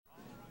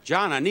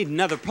John, I need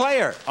another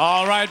player.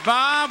 All right,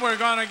 Bob, we're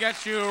going to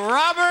get you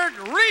Robert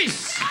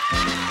Reese.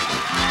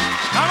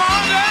 Come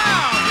on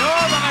down.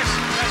 You're the next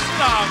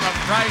contestant on The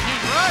Price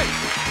is Right.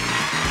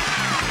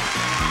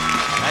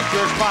 That's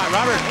your spot,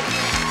 Robert.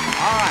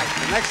 All right,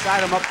 the next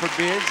item up for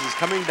bids is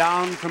coming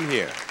down from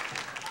here.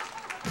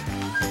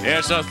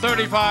 It's a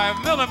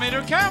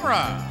 35mm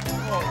camera.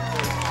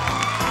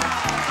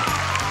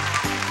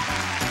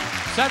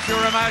 Set your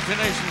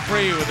imagination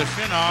free with the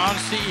Chinon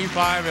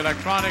CE5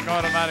 electronic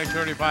automatic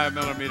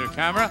 35mm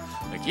camera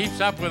that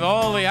keeps up with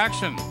all the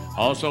action.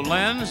 Also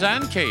lens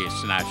and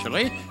case,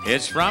 naturally.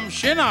 It's from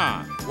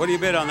Chinon. What do you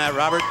bid on that,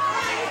 Robert?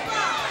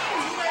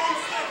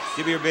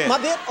 Give me your bid. My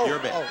bid? Oh, your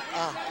bid.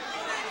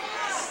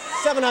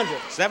 $700.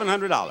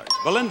 $700.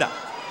 Belinda.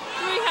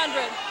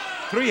 $300.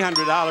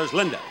 $300.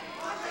 Linda.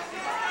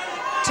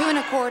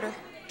 $2 25.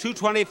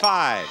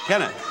 $225.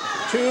 Kenneth.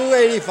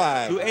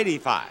 $285.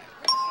 $285.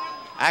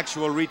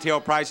 Actual retail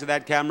price of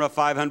that camera,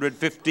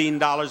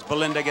 $515.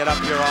 Belinda, get up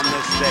here on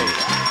this stage.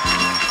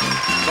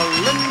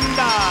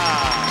 Belinda.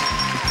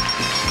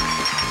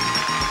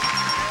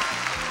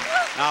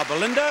 Now,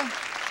 Belinda,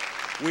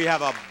 we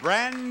have a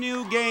brand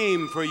new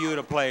game for you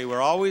to play. We're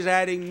always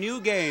adding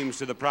new games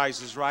to The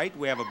Price is Right.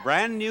 We have a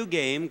brand new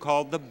game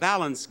called the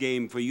Balance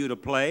Game for you to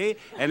play.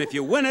 And if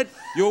you win it,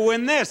 you'll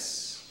win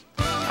this.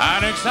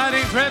 An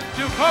exciting trip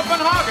to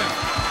Copenhagen.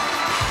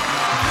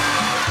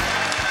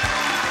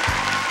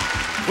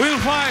 We'll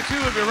fly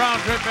two of your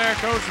round-trip air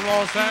coach from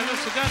Los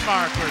Angeles to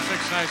Denmark for a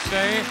 6-night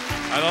stay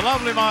at a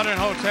lovely modern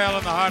hotel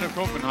in the heart of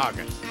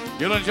Copenhagen.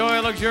 You'll enjoy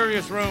a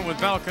luxurious room with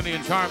balcony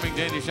and charming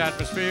Danish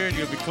atmosphere, and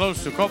you'll be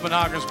close to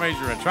Copenhagen's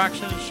major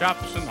attractions,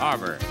 shops, and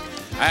harbor.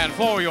 And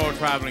for your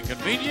traveling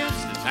convenience,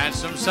 this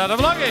handsome set of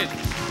luggage.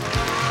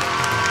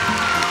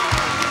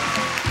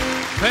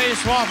 Faye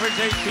Swafford's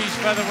 8-piece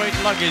featherweight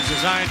luggage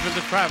designed with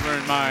the traveler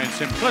in mind.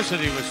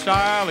 Simplicity with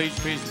style, each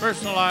piece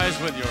personalized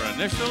with your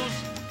initials.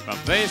 From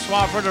Faye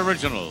Swafford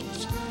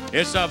Originals.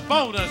 It's a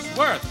bonus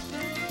worth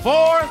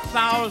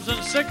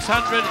 $4,686.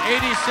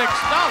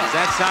 Does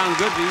that sound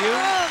good to you?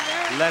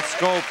 Let's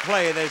go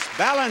play this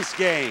balance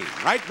game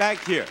right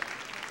back here.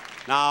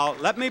 Now,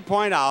 let me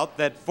point out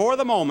that for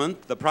the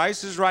moment, the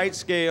Price is Right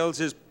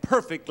scales is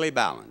perfectly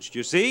balanced,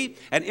 you see?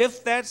 And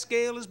if that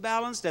scale is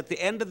balanced, at the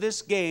end of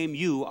this game,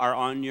 you are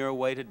on your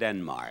way to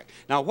Denmark.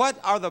 Now, what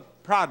are the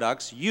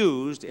products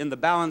used in the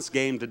balance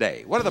game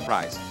today? What are the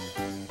prices?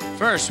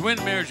 First,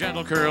 Windmere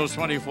Gentle Curls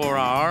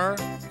 24-hour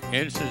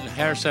instant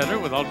hair setter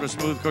with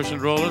ultra-smooth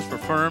cushioned rollers for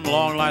firm,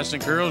 long-lasting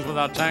curls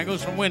without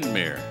tangles from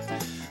Windmere.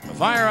 The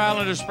Fire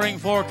Islander Spring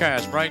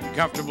Forecast, bright and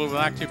comfortable with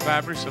active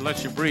fabrics that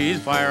lets you breathe.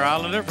 Fire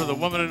Islander for the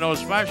woman who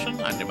knows fashion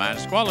and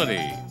demands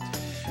quality.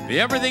 Be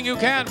everything you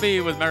can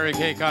be with Mary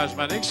Kay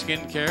Cosmetics,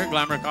 skincare,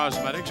 glamour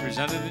cosmetics,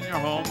 presented in your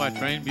home by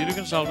trained beauty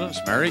consultants,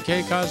 Mary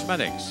Kay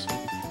Cosmetics.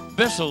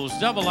 Bissell's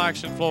Double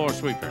Action Floor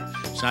Sweeper.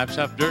 Snaps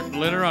up dirt and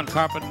litter on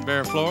carpet and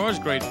bare floors.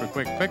 Great for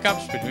quick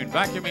pickups between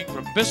vacuuming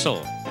from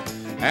Bissell.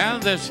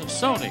 And this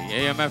Sony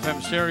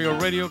AM/FM stereo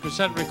radio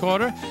cassette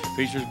recorder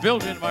features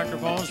built-in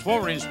microphones,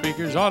 4-inch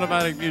speakers,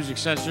 automatic music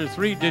sensor,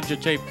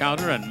 3-digit tape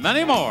counter, and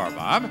many more,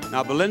 Bob.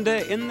 Now,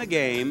 Belinda, in the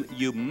game,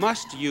 you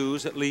must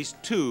use at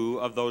least 2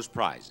 of those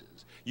prizes.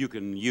 You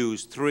can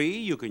use 3,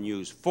 you can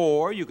use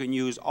 4, you can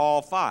use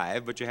all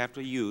 5, but you have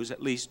to use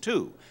at least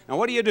 2. Now,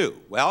 what do?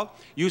 Well,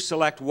 you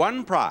select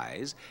one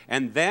prize,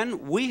 and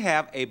then we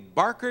have a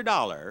Barker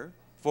dollar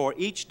for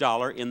each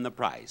dollar in the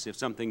price. If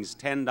something's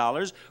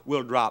 $10,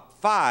 we'll drop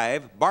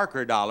 5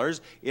 Barker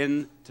dollars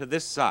into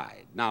this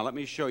side. Now, let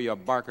me show you a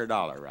Barker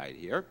dollar right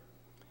here.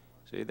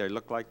 See, they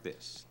look like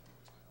this.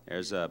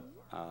 There's a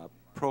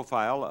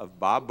profile of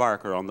Bob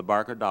Barker on the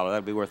Barker dollar.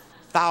 That'll be worth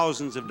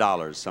thousands of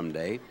dollars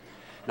someday.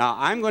 Now,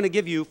 I'm going to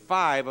give you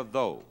 5 of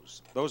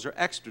those. Those are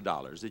extra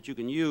dollars that you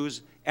can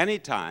use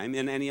anytime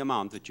in any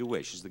amount that you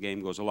wish as the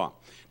game goes along.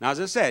 Now, as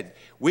I said,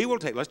 we will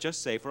take, let's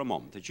just say for a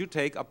moment, that you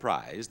take a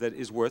prize that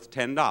is worth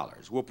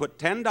 $10. We'll put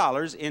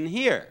 $10 in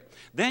here.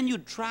 Then you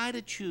try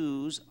to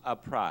choose a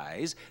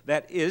prize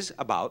that is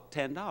about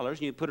 $10,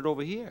 and you put it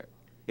over here.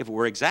 If it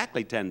were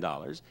exactly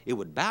 $10, it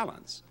would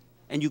balance.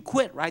 And you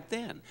quit right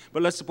then.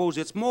 But let's suppose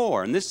it's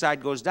more, and this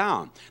side goes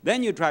down.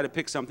 Then you try to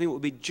pick something that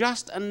would be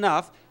just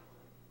enough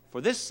for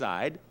this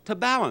side to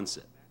balance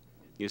it,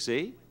 you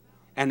see?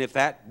 And if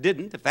that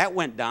didn't, if that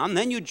went down,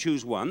 then you'd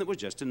choose one that was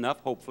just enough,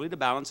 hopefully, to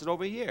balance it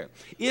over here.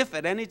 If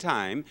at any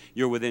time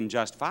you're within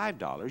just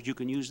 $5, you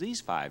can use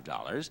these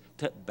 $5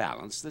 to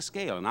balance the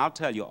scale. And I'll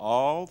tell you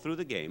all through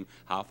the game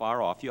how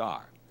far off you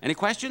are. Any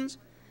questions?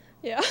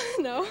 Yeah,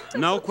 no.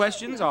 No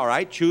questions? All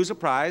right, choose a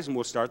prize and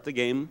we'll start the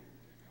game.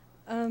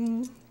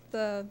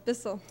 The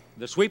Bissell.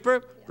 The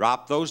sweeper?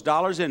 Drop those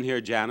dollars in here,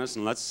 Janice,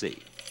 and let's see.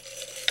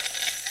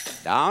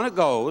 Down it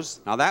goes.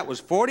 Now, that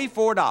was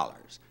 $44.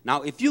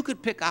 Now, if you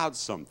could pick out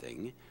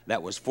something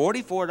that was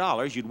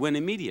 $44, you'd win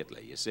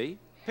immediately, you see?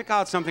 Pick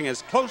out something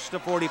as close to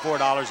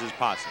 $44 as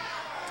possible.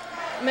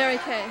 Mary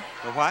Kay.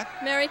 The what?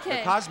 Mary Kay.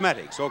 The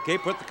cosmetics. Okay,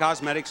 put the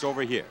cosmetics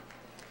over here.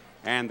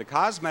 And the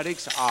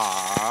cosmetics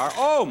are,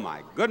 oh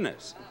my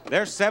goodness,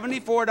 they're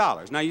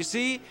 $74. Now you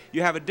see,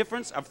 you have a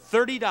difference of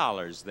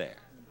 $30 there.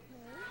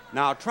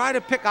 Now try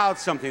to pick out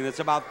something that's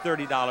about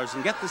 $30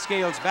 and get the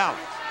scales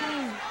balanced.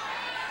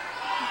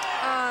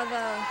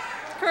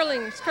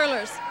 The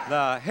curlers.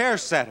 The hair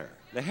setter.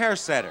 The hair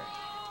setter.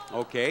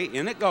 Okay,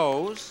 in it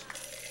goes.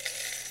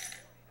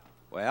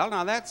 Well,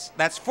 now that's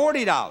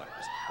 $40.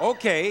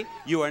 Okay,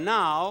 you are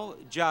now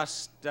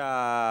just,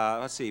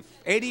 let's see,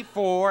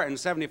 84 and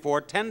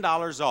 74,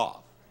 $10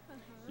 off.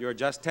 You're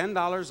just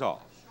 $10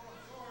 off.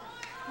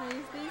 Can I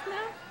use these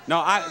now?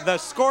 No, the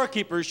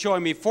scorekeeper is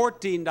showing me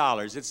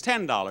 $14. It's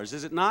 $10,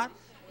 is it not?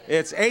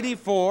 It's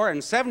 84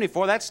 and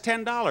 74, that's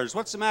 $10.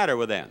 What's the matter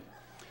with them?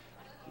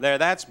 There,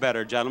 that's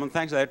better, gentlemen.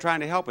 Thanks. They're trying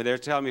to help me. They're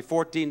telling me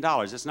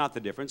 $14. It's not the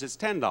difference. It's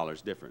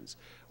 $10 difference.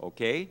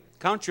 Okay?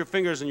 Count your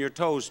fingers and your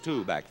toes,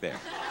 too, back there.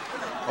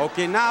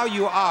 Okay, now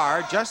you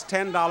are just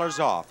 $10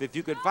 off. If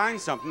you could find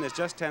something that's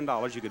just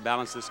 $10, you could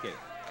balance the scale.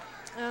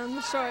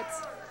 The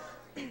shorts.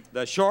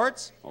 The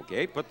shorts?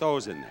 Okay, put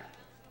those in there.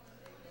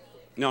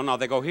 No,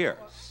 they go here.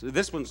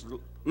 This one's,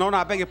 no,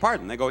 I beg your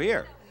pardon. They go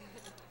here.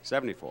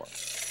 74.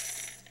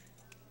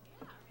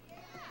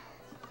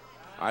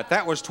 All right,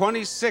 that was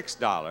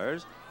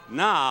 $26.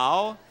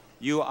 Now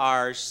you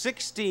are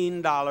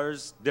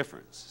 $16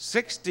 difference.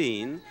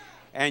 16,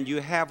 and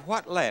you have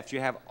what left? You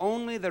have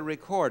only the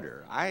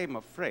recorder. I am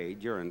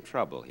afraid you're in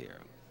trouble here.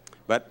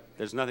 But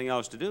there's nothing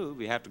else to do.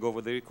 We have to go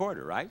with the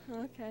recorder, right?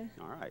 Okay.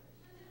 All right.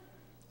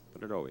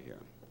 Put it over here.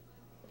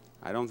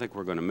 I don't think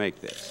we're going to make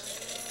this.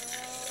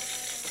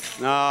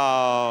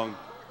 No,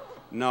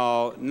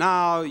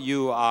 now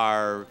you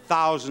are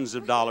thousands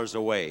of dollars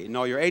away.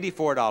 No, you're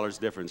 $84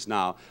 difference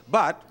now.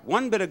 But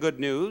one bit of good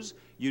news,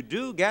 you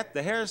do get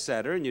the hair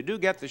setter, and you do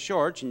get the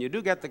shorts, and you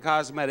do get the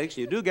cosmetics,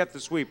 and you do get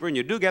the sweeper, and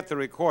you do get the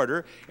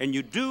recorder, and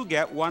you do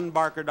get $1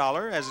 Barker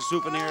dollar as a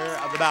souvenir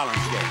of the balance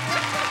game.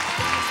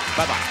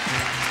 Bye-bye.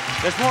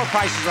 There's more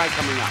Price is Right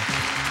coming up.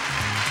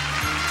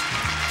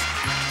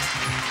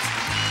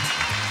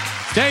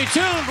 Stay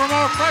tuned for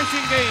more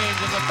pricing games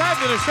and the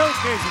fabulous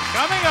showcases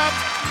coming up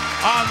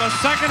on the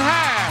second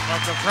half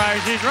of The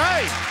Price is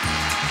Right.